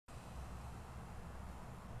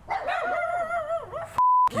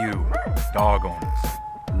you, dog owners.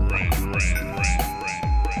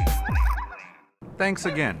 Thanks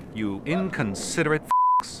again, you inconsiderate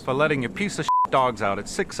f***s, for letting your piece of shit dogs out at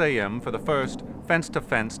 6 a.m. for the first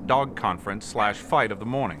fence-to-fence dog conference / fight of the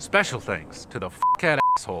morning. Special thanks to the f***head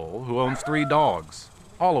asshole who owns 3 dogs,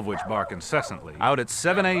 all of which bark incessantly, out at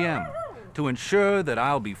 7 a.m. to ensure that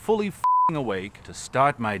I'll be fully f***ing awake to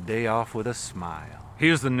start my day off with a smile.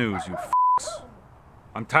 Here's the news, you f***s.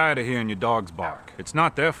 I'm tired of hearing your dogs bark. It's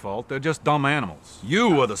not their fault, they're just dumb animals.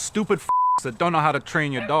 You are the stupid f***s that don't know how to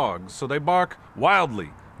train your dogs, so they bark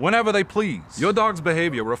wildly, whenever they please. Your dog's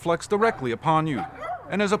behavior reflects directly upon you,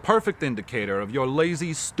 and is a perfect indicator of your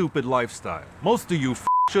lazy, stupid lifestyle. Most of you f***s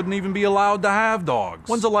shouldn't even be allowed to have dogs.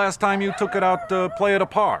 When's the last time you took it out to play at a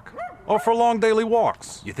park? Or for long daily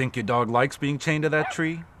walks? You think your dog likes being chained to that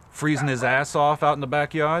tree? Freezing his ass off out in the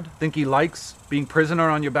backyard? Think he likes being prisoner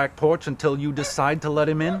on your back porch until you decide to let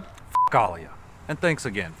him in? F*** all of you. And thanks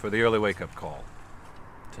again for the early wake-up call.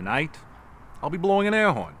 Tonight, I'll be blowing an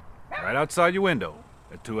air horn right outside your window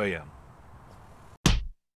at 2 a.m.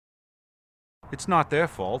 It's not their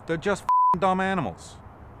fault, they're just f***ing dumb animals.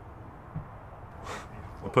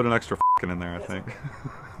 I'll put an extra f***ing in there, I think.